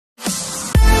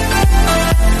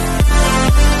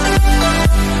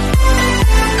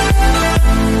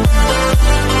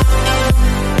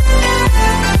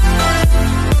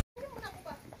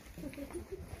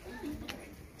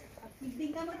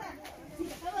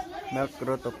Milk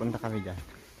Grotto, punta kami dyan.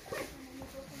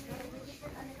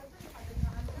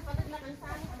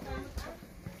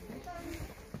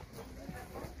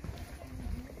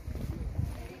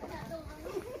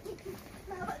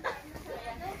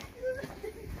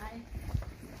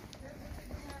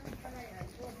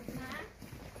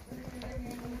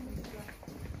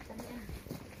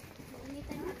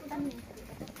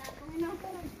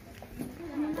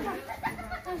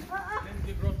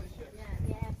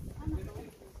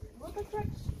 Grotto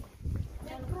Church.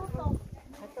 Grotto.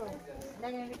 Ito.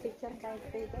 Dahil yung picture kahit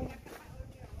dito.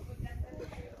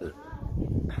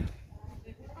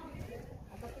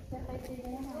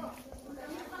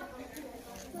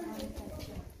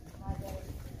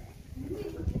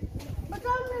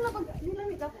 Ba't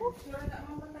nilamig ako?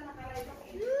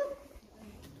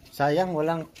 Sayang,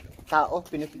 walang tao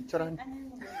pinipicturan.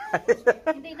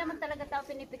 Hindi naman talaga tao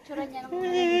pinipicturan niya.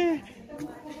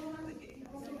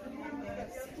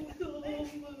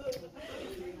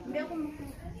 Hindi ako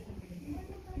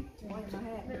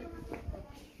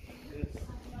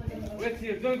Wait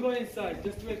here, don't go inside,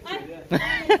 just wait here. Yeah.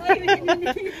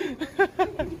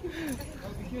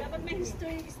 Dapat may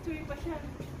history pa siya.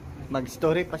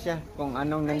 Mag-story pa siya kung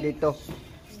anong nandito.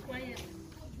 Quiet.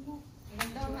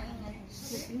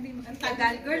 Ang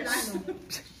tagal, girl, ano?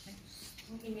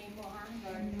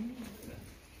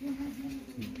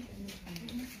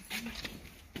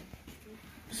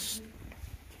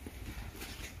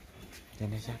 Yan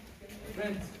na siya.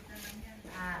 Friends,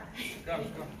 come.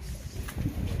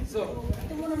 So,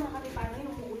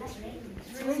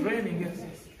 it's raining, yes.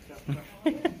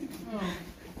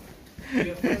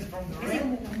 Your friends from the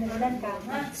rain?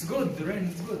 It's good, the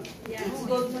rain is good. Yeah, it's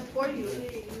good for you.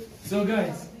 So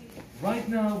guys, right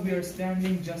now we are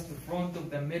standing just in front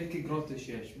of the Grotto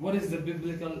Church. What is the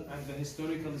biblical and the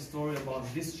historical story about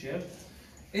this church?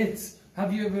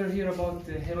 Have you ever heard about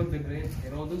Herod the Great,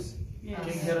 Herodes? Yes.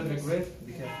 King Herod the Great?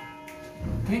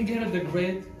 King Herod the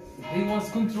Great, he was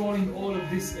controlling all of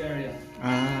this area.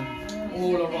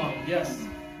 All around, yes.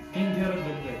 King Herod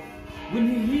the Great. When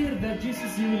he heard that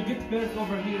Jesus he will get birth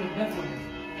over here in Bethlehem,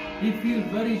 he feels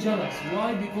very jealous.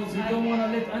 Why? Because he don't want to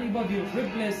let anybody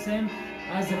replace him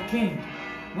as a king.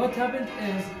 What happened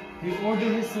is he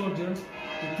ordered his soldiers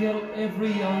to kill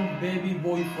every young baby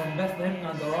boy from Bethlehem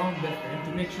and around Bethlehem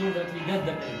to make sure that he got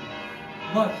the baby.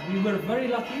 But we were very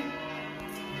lucky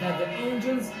that the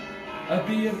angels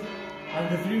appeared and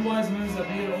the three wise men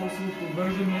appeared also to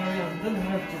Virgin Mary and tell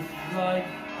her to fly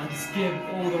and escape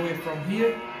all the way from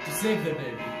here to save the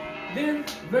baby. Then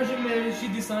Virgin Mary, she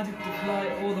decided to fly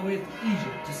all the way to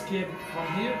Egypt to escape from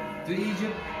here to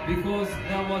Egypt because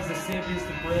that was the safest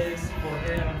place for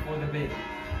her and for the baby.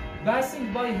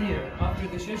 Passing by here after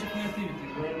the Church of Nativity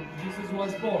where Jesus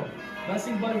was born,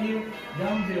 passing by here,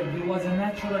 down there was a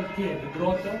natural cave, a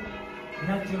grotto,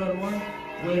 natural one,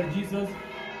 where Jesus,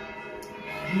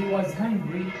 he was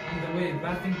hungry on the way.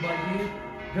 Passing by here,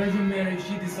 Virgin Mary,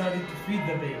 she decided to feed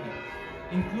the baby.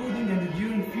 Including and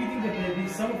during feeding the baby,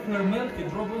 some of her milk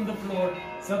dropped on the floor.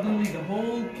 Suddenly the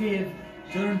whole cave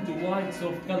turned to white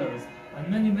soft colors. And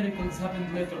many miracles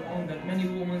happened later on that many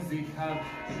women, they have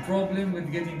a problem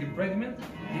with getting pregnant.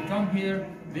 They come here,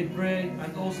 they pray,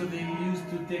 and also they used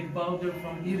to take powder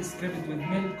from here, scrape it with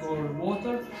milk or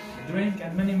water, drink,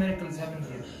 and many miracles happened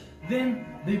here. Then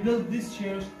they built this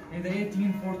church in the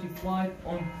 1845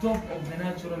 on top of the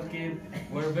natural cave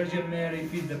where Virgin Mary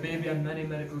feed the baby and many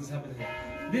miracles happened here.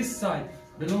 This side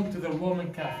belonged to the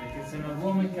Roman Catholic. It's in a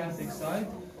Roman Catholic side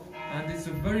and it's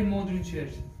a very modern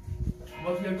church.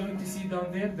 What we are going to see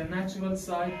down there, the natural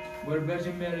side where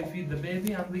Virgin Mary feed the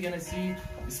baby, and we're going to see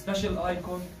a special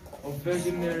icon of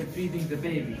Virgin Mary feeding the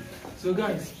baby. So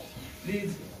guys,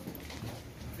 please,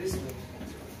 this way.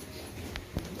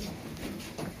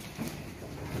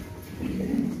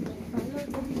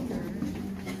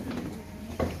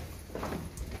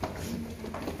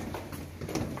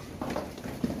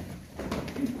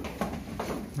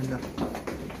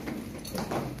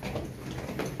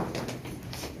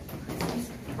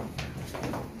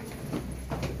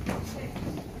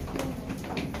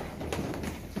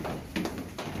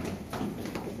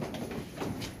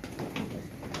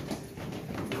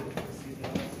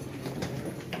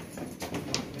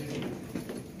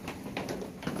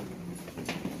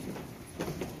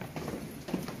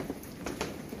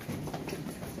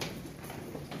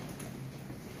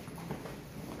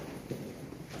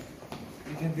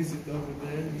 You can visit over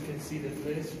there, you can see the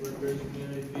place where Virgin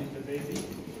Mary feeds the baby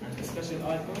and the special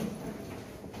icon.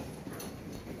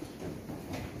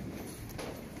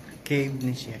 Cave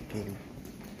na siya, cave.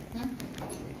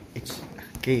 It's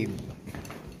a cave.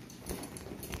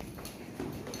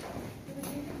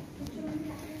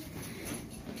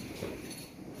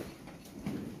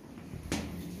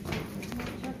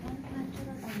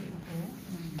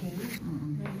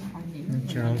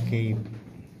 Natural cave.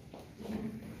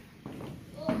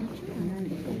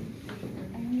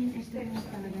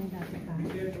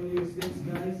 Careful use this,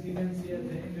 guys. You can see at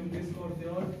the end of this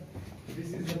courtyard.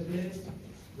 This is the place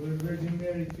where Virgin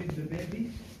Mary feed the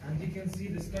baby, and you can see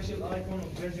the special icon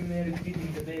of Virgin Mary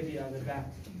feeding the baby at the back.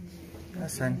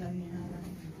 Asan?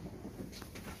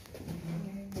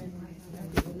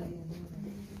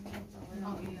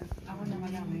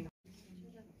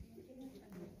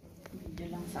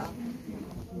 Video lang sa akin.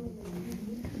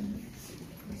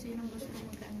 Sinong gusto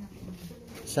mag-anak?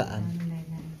 Saan?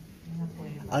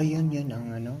 Ah, yun ang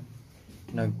ano?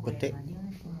 Nagputi.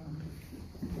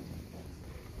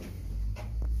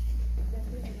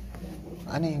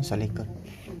 Ano yung sa likod?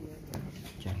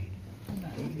 Diyan.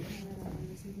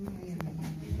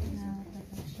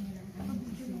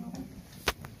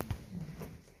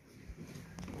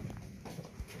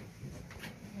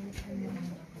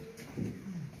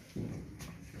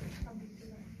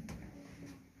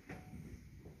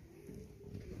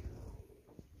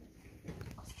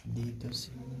 Dito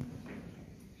si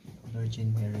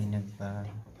Virgin Mary nagpa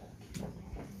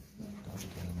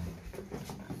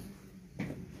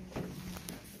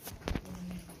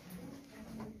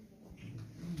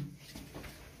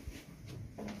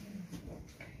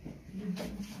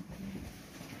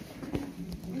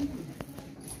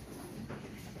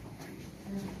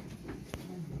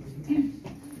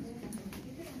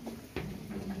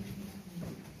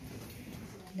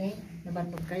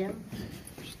Nabantog kayo?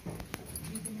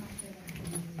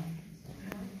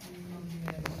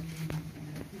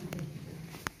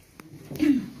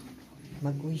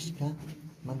 mag-wish ka.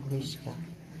 Mag-wish ka.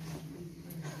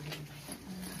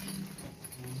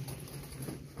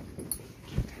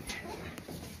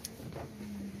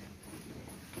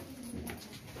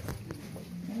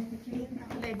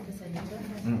 Live ka sa dito?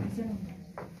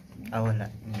 Ah, wala.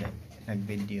 Hindi.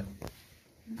 Nag-video.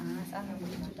 Saan ang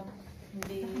video lang?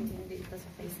 Hindi ito sa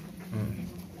Facebook.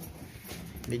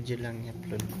 Video lang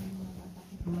i-upload.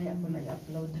 Mamaya ako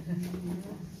nag-upload.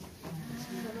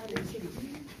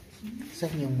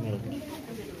 Saan yung milk?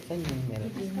 Saan yung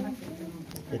milk?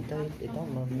 Ito,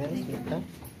 milk ito.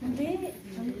 Hindi.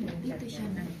 Dito siya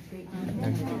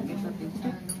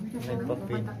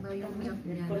Nagpa-paint.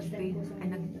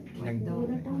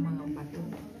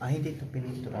 Ah, hindi ito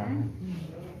piniturahan.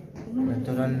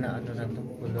 Natural na ano na itong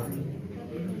kulor.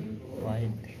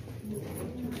 White.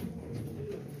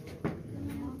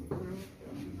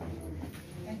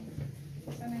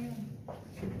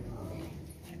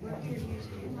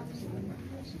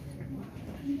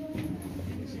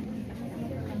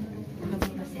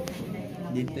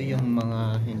 Dito yung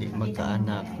mga hindi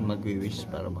magkaanak magwi-wish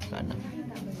para magkaanak.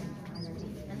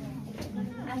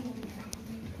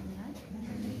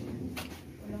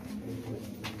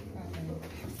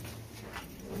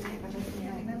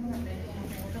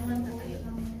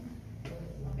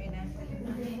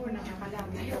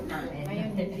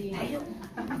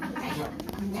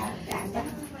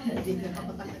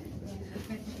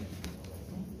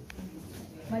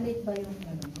 Malit ba yung